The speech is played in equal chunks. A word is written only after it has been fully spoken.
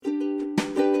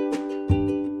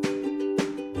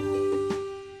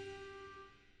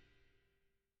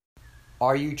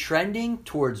Are you trending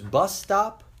towards bus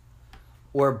stop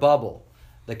or bubble?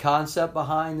 The concept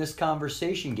behind this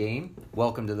conversation game,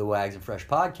 welcome to the Wags and Fresh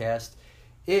podcast,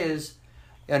 is,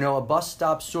 a bus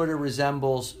stop sort of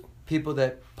resembles people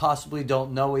that possibly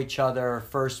don't know each other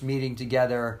first meeting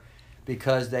together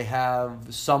because they have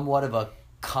somewhat of a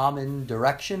common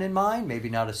direction in mind, maybe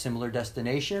not a similar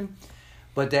destination,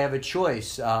 but they have a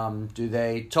choice. Do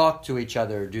they talk to each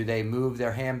other? Do they move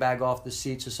their handbag off the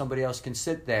seat so somebody else can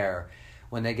sit there?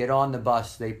 When they get on the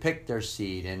bus, they pick their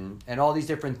seat and all these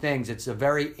different things. It's a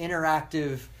very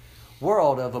interactive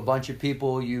world of a bunch of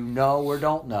people you know or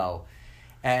don't know.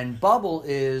 And bubble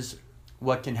is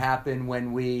what can happen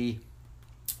when we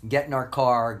get in our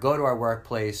car, go to our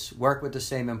workplace, work with the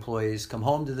same employees, come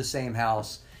home to the same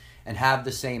house, and have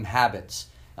the same habits.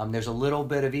 There's a little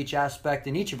bit of each aspect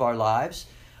in each of our lives,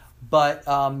 but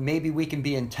maybe we can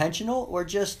be intentional or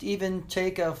just even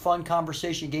take a fun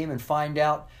conversation game and find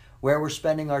out where we're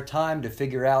spending our time to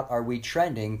figure out, are we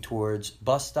trending towards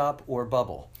bus stop or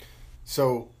bubble?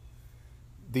 So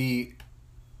this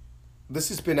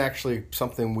has been actually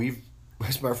something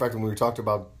as a matter of fact, when we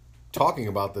talking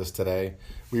about this today,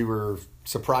 we were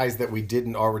surprised that we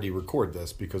didn't already record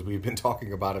this because we've been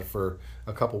talking about it for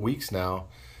a couple weeks now,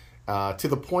 to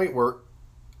the point where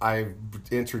I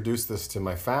introduced this to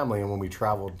my family, and when we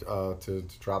traveled to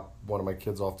drop one of my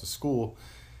kids off to school,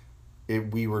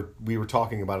 we were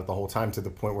talking about it the whole time, to the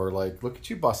point where, like, look at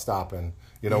you bus stopping.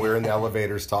 We were in the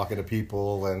elevators talking to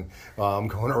people and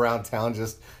going around town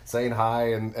just saying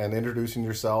hi and introducing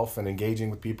yourself and engaging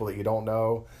with people that you don't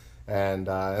know. And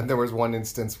there was one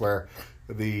instance where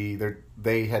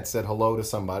they had said hello to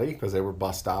somebody because they were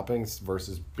bus stopping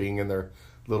versus being in their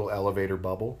little elevator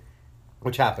bubble,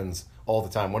 which happens all the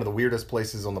time. One of the weirdest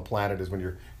places on the planet is when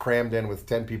you're crammed in with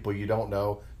 10 people you don't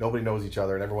know. Nobody knows each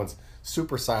other, and everyone's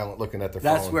super silent looking at their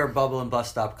phone. That's where bubble and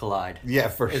bus stop collide. Yeah,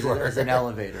 for sure. As an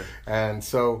elevator. And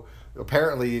so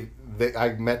apparently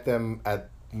I met them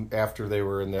after they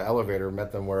were in the elevator,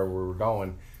 met them wherever we were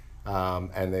going,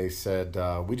 and they said,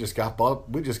 we just got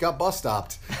bus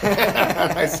stopped.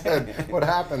 And I said, what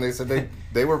happened? They said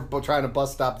they were trying to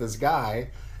bus stop this guy.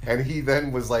 And he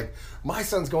then was like, my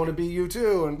son's going to BU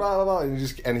too, and blah, blah, blah.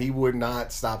 And he would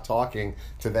not stop talking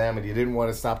to them, and he didn't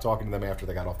want to stop talking to them after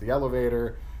they got off the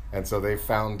elevator. And so they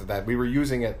found that we were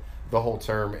using it, the whole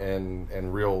term,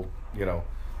 in real,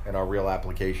 in our real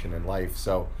application in life.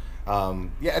 So,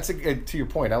 to your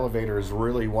point, elevator is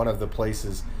really one of the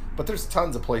places, but there's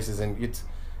tons of places, and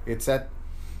it's at,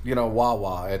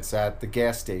 Wawa, it's at the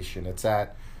gas station, it's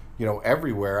at,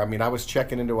 everywhere. I mean, I was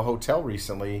checking into a hotel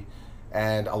recently,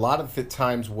 and a lot of the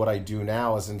times what I do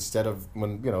now is, instead of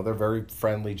when, they're very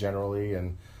friendly generally,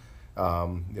 and,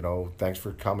 thanks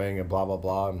for coming and blah, blah,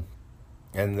 blah.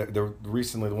 And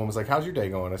recently the woman was like, how's your day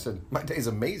going? I said, my day's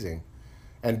amazing.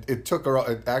 And it took her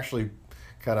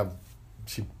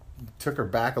she took her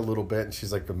back a little bit, and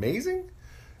she's like, amazing?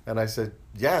 And I said,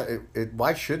 yeah,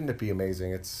 why shouldn't it be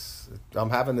amazing? I'm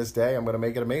having this day, I'm going to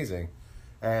make it amazing.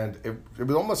 And it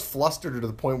was almost flustered her to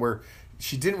the point where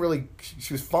she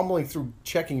was fumbling through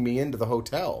checking me into the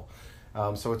hotel.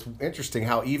 So it's interesting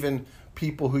how even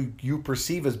people who you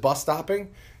perceive as bus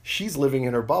stopping, she's living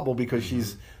in her bubble because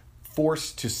she's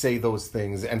forced to say those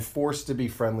things and forced to be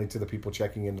friendly to the people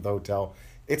checking into the hotel.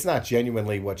 It's not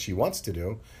genuinely what she wants to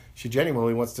do. She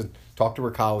genuinely wants to talk to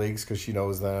her colleagues because she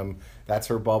knows them. That's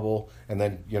her bubble. And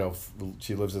then,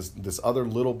 she lives this other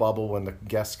little bubble when the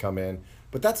guests come in.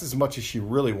 But that's as much as she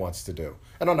really wants to do.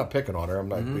 And I'm not picking on her. I'm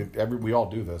not. We all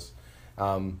do this.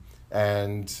 But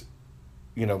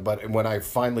when I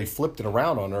finally flipped it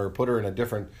around on her, put her in a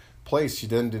different place, she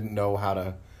then didn't know how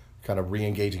to kind of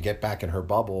re-engage and get back in her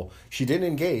bubble. She didn't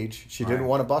engage. She didn't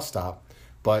want a bus stop.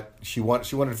 But she wanted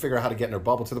to figure out how to get in her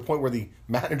bubble, to the point where the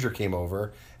manager came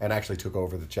over and actually took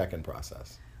over the check-in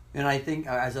process. And I think,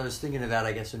 as I was thinking of that,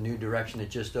 I guess a new direction that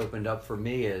just opened up for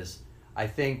me is, I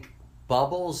think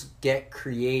bubbles get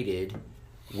created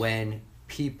when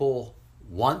people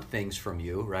want things from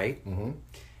you, right? Mm-hmm.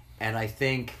 And I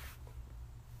think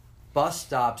bus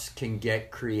stops can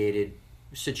get created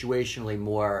situationally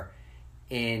more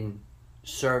in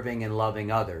serving and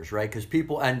loving others, right? Because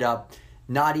people end up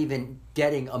not even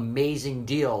getting amazing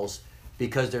deals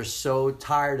because they're so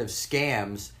tired of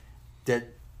scams that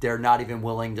they're not even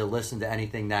willing to listen to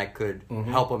anything that could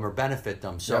help them or benefit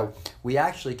them. So we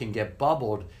actually can get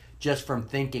bubbled just from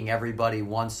thinking everybody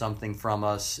wants something from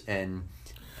us and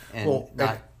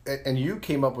you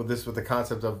came up with this with the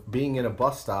concept of being in a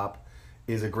bus stop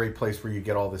is a great place where you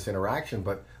get all this interaction.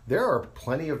 But there are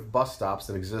plenty of bus stops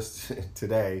that exist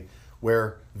today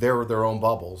where they're their own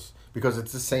bubbles, because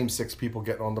it's the same 6 people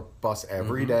getting on the bus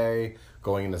every day,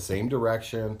 going in the same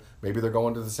direction. Maybe they're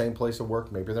going to the same place of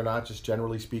work. Maybe they're not. Just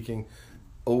generally speaking,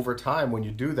 over time, when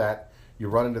you do that, you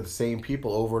run into the same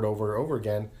people over and over and over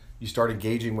again. You start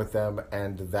engaging with them,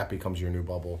 and that becomes your new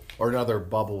bubble, or another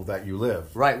bubble that you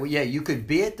live. Right. Well, yeah, you could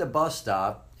be at the bus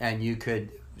stop and you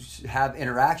could have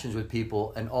interactions with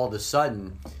people, and all of a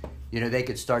sudden, they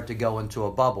could start to go into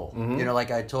a bubble.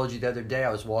 Like I told you the other day, I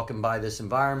was walking by this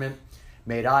environment,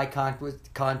 made eye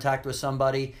contact with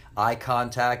somebody. Eye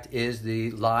contact is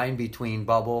the line between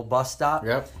bubble, bus stop.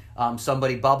 Yep.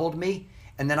 Somebody bubbled me,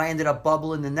 and then I ended up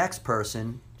bubbling the next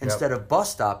person instead of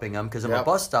bus stopping them, because I'm a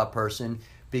bus stop person,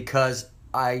 because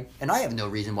I have no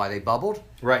reason why they bubbled.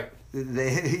 Right.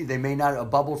 They may not have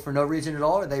bubbled for no reason at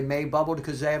all, or they may bubble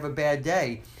because they have a bad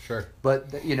day. Sure.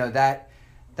 But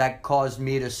that caused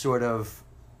me to sort of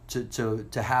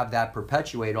to have that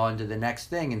perpetuate on to the next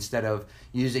thing, instead of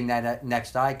using that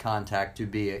next eye contact to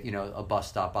be a bus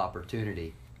stop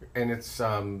opportunity. And it's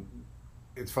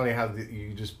funny how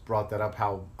you just brought that up.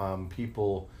 How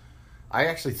people, I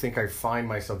actually think I find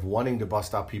myself wanting to bus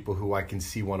stop people who I can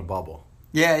see want to bubble.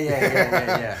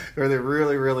 Yeah. Or they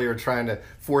really, really are trying to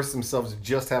force themselves to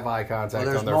just have eye contact on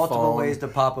their phone. There's multiple ways to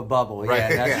pop a bubble.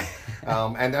 Right. Yeah.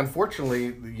 And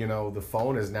unfortunately, the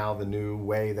phone is now the new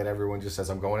way that everyone just says,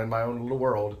 I'm going in my own little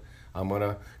world. I'm going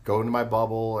to go into my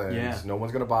bubble, and no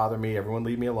one's going to bother me. Everyone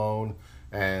leave me alone.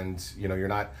 And, you're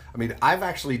not... I mean, I've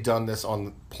actually done this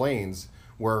on planes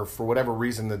where, for whatever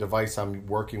reason, the device I'm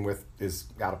working with is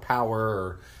out of power,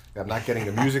 or I'm not getting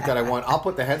the music that I want. I'll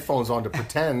put the headphones on to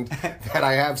pretend that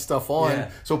I have stuff on,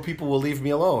 so people will leave me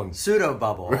alone. Pseudo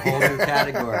bubble, a whole new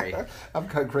category. I'm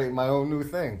creating my own new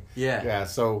thing. Yeah.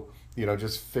 So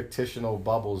just fictional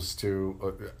bubbles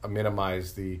to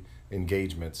minimize the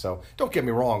engagement. So don't get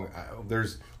me wrong.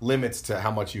 There's limits to how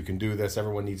much you can do this.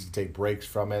 Everyone needs to take breaks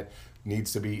from it.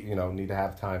 Needs to be need to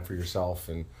have time for yourself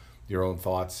and your own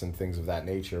thoughts and things of that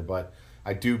nature. But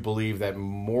I do believe that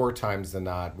more times than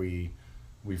not, we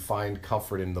find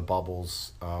comfort in the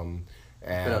bubbles. And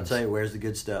but I'll tell you, where's the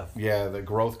good stuff? Yeah, the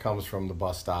growth comes from the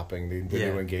bus stopping, the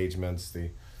new engagements,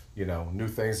 the new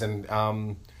things. And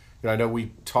I know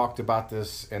we talked about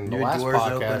this in the last podcast. New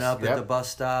doors open up at the bus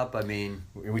stop. I mean,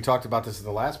 we talked about this in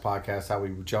the last podcast, how we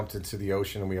jumped into the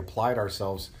ocean and we applied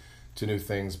ourselves to new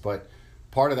things. But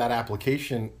part of that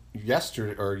application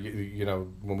yesterday, or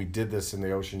when we did this in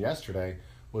the ocean yesterday,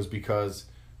 was because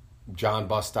John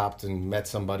bus stopped and met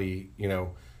somebody,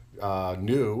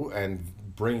 new,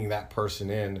 and bringing that person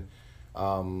in,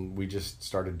 we just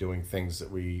started doing things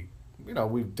that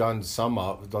we've done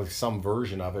some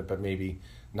version of it, but maybe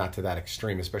not to that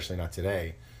extreme, especially not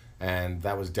today. And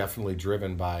that was definitely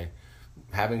driven by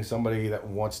having somebody that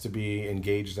wants to be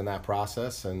engaged in that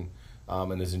process and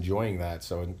is enjoying that.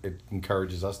 So it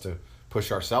encourages us to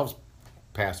push ourselves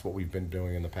past what we've been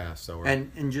doing in the past. So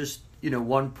and just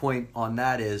one point on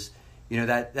that is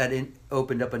that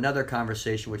opened up another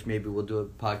conversation, which maybe we'll do a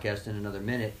podcast in another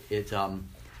minute. It's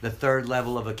the third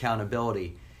level of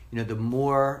accountability. The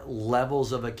more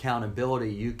levels of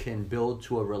accountability you can build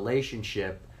to a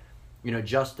relationship,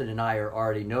 Justin and I are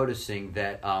already noticing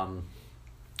that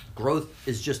growth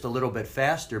is just a little bit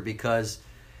faster, because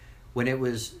when it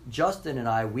was Justin and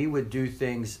I, we would do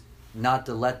things not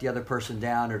to let the other person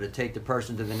down or to take the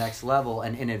person to the next level,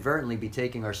 and inadvertently be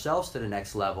taking ourselves to the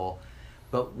next level.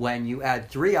 But when you add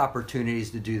 3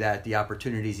 opportunities to do that, the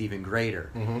opportunity is even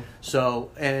greater. Mm-hmm. So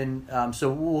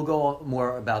we'll go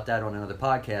more about that on another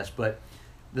podcast. But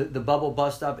the bubble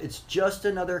bus stop, it's just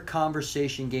another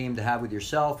conversation game to have with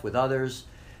yourself, with others,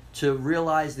 to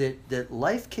realize that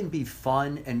life can be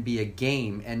fun and be a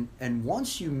game. And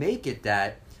once you make it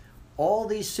that, all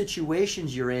these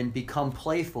situations you're in become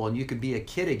playful, and you can be a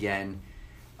kid again.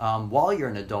 While you're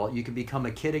an adult, you can become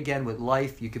a kid again with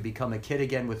life. You can become a kid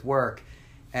again with work.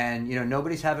 And,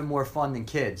 nobody's having more fun than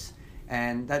kids.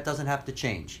 And that doesn't have to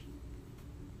change.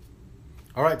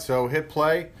 All right, so hit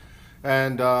play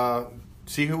and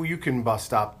see who you can bus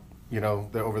stop,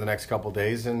 over the next couple of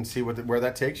days, and see where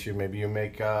that takes you. Maybe you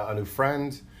make a new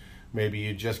friend. Maybe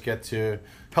you just get to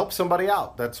help somebody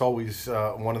out. That's always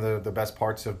one of the best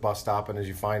parts of bus stopping, is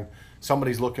you find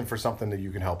somebody's looking for something that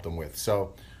you can help them with.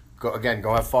 So, go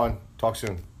have fun. Talk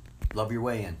soon. Love your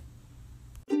way in.